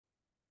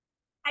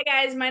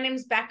Hi guys, my name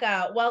is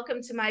Bekah.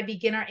 Welcome to my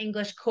beginner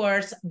English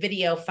course,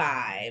 video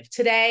 5.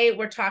 Today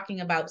we're talking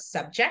about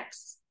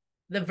subjects,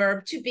 the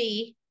verb to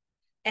be,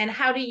 and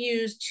how to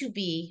use to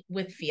be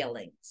with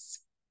feelings.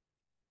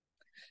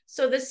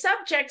 So the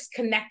subject's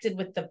connected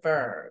with the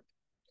verb.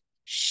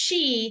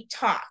 She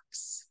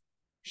talks.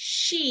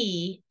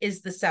 She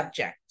is the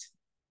subject.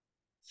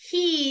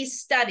 He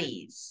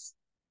studies.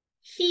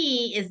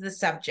 He is the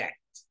subject.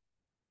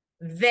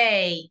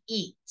 They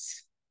eat.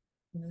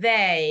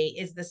 They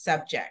is the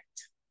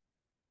subject.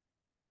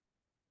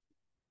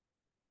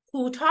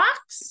 Who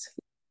talks?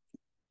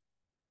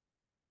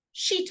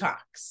 She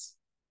talks.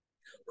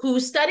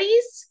 Who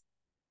studies?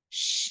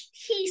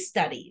 He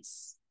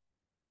studies.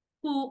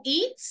 Who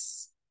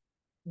eats?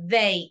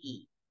 They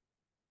eat.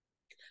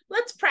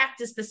 Let's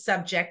practice the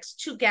subjects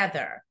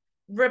together.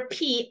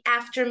 Repeat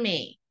after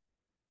me.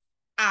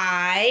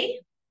 I,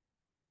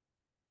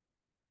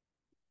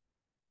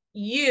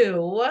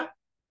 you,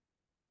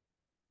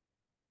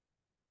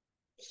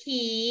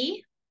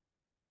 he,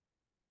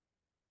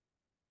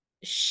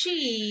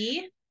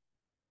 she,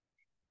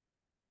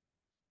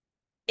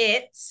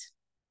 it,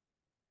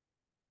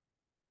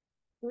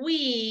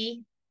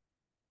 we,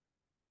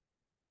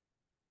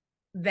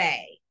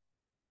 they.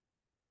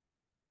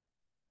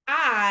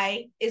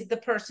 I is the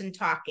person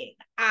talking.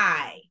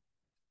 I.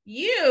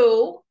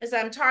 You, as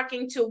I'm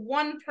talking to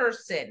one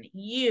person,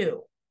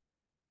 you.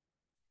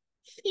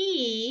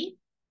 He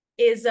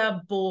is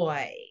a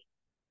boy.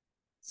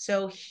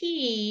 So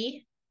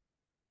he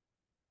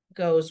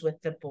goes with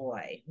the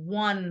boy,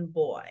 one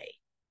boy.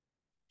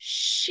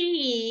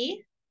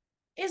 She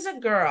is a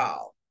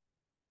girl.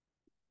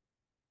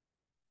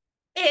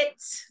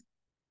 It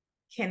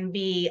can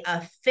be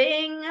a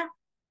thing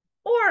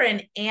or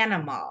an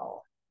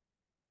animal.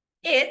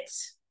 It,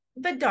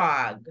 the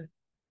dog.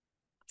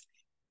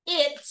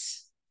 It,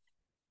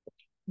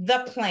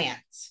 the plant.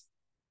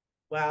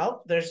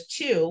 Well, there's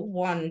two,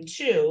 one,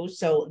 two,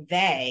 so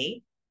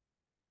they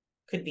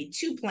could be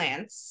two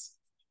plants.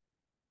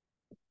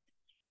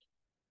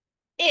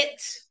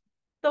 It,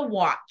 the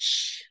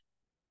watch.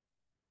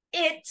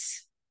 It,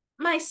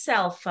 my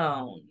cell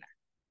phone.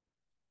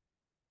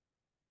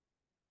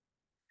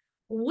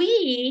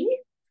 We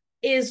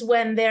is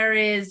when there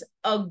is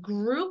a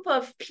group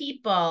of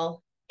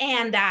people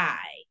and I.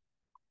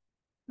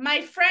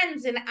 My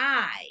friends and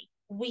I,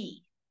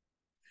 we.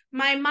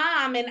 My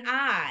mom and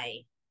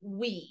I,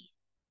 we.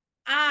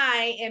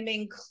 I am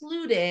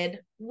included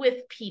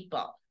with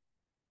people.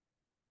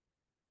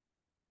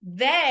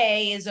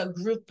 They is a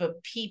group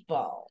of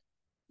people.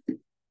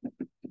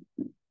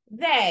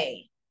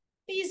 They,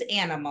 these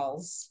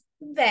animals,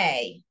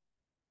 they.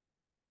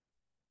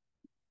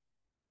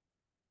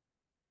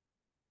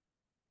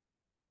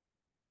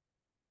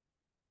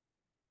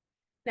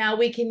 Now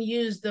we can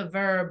use the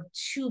verb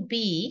to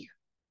be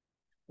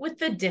with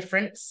the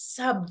different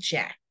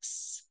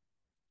subjects.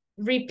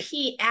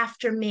 Repeat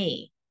after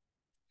me.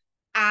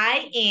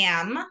 I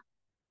am.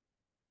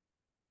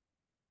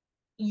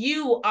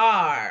 You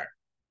are.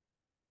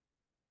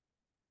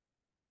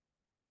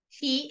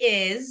 He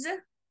is.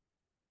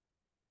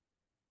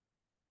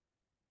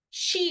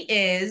 She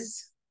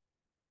is.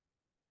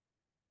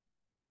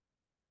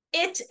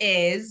 It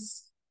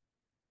is.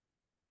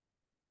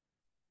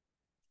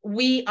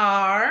 We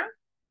are.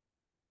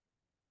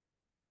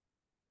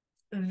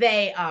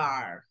 They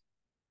are.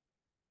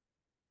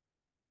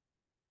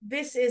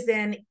 This is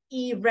an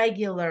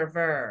irregular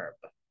verb.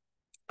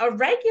 A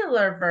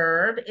regular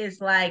verb is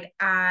like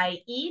I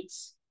eat,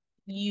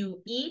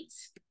 you eat,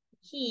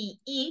 he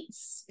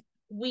eats,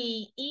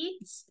 we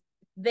eat,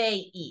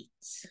 they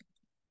eat.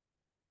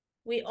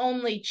 We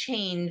only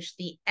change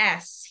the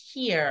S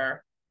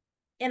here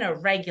in a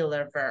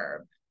regular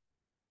verb.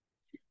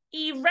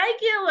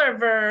 Irregular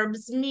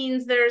verbs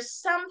means there's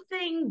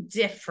something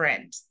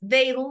different.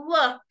 They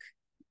look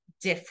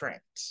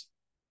different.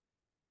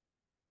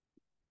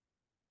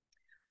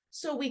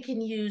 So we can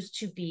use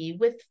to be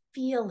with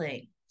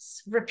feelings.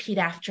 Repeat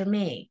after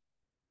me.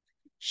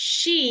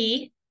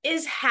 She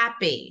is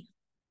happy.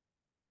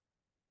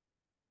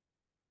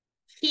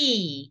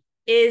 He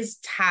is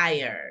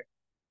tired.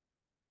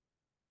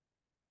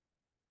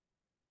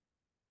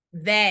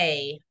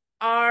 They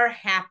are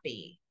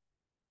happy.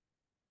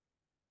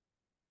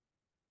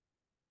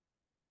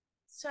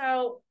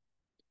 So,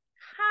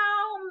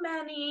 how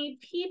many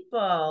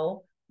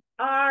people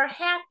are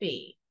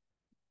happy?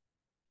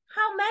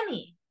 How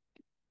many?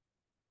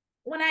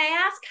 When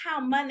I ask how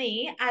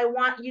many, I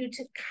want you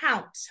to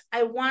count.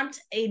 I want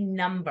a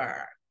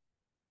number.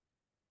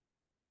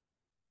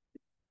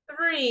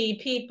 3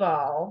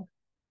 people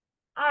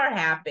are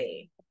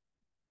happy.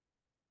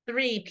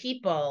 3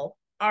 people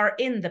are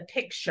in the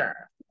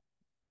picture.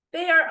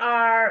 There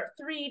are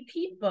 3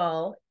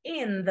 people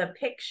in the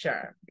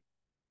picture.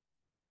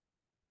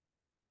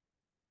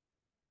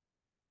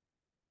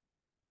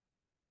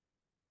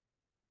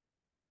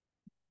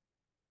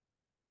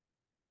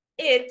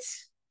 It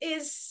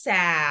is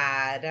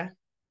sad.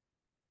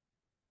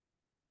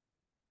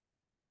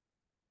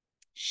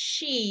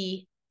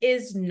 She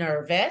is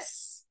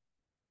nervous.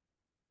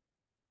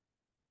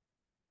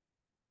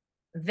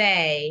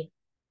 They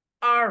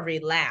are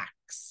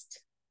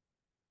relaxed.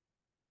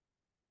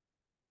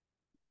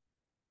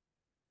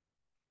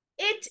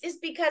 It is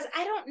because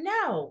I don't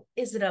know.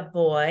 Is it a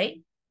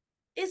boy?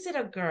 Is it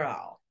a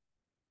girl?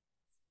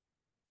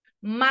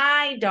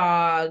 My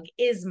dog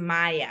is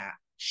Maya.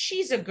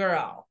 She's a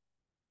girl.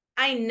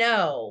 I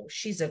know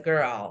she's a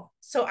girl.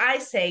 So I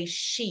say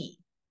she.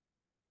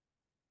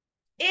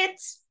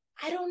 It,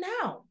 I don't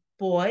know.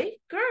 Boy,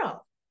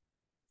 girl.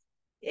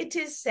 It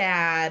is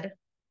sad.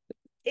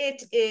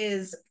 It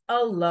is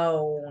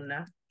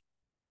alone.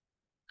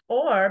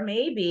 Or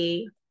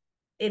maybe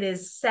it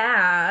is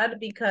sad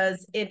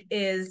because it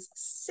is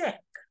sick.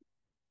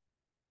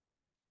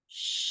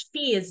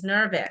 She is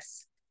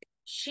nervous.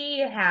 She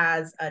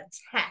has a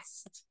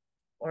test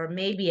or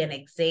maybe an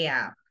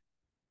exam.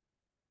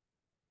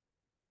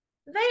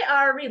 They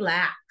are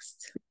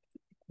relaxed.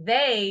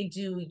 They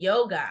do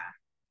yoga.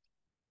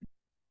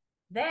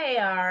 They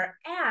are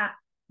at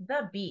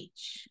the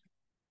beach.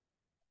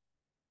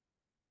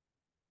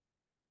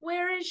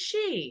 Where is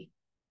she?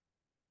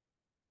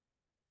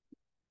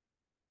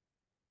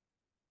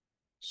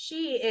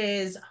 She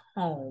is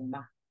home.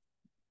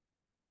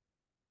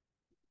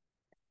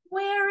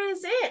 Where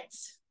is it?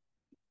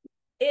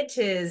 It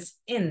is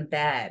in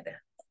bed.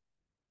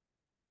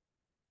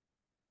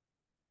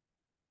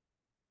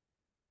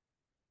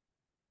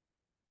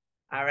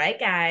 All right,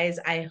 guys,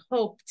 I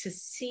hope to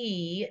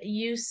see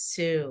you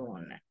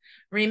soon.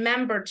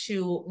 Remember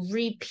to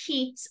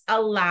repeat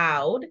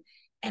aloud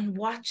and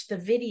watch the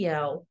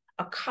video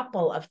a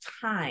couple of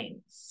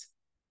times.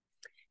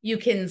 You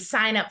can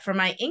sign up for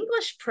my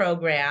English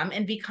program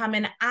and become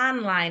an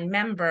online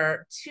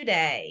member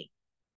today.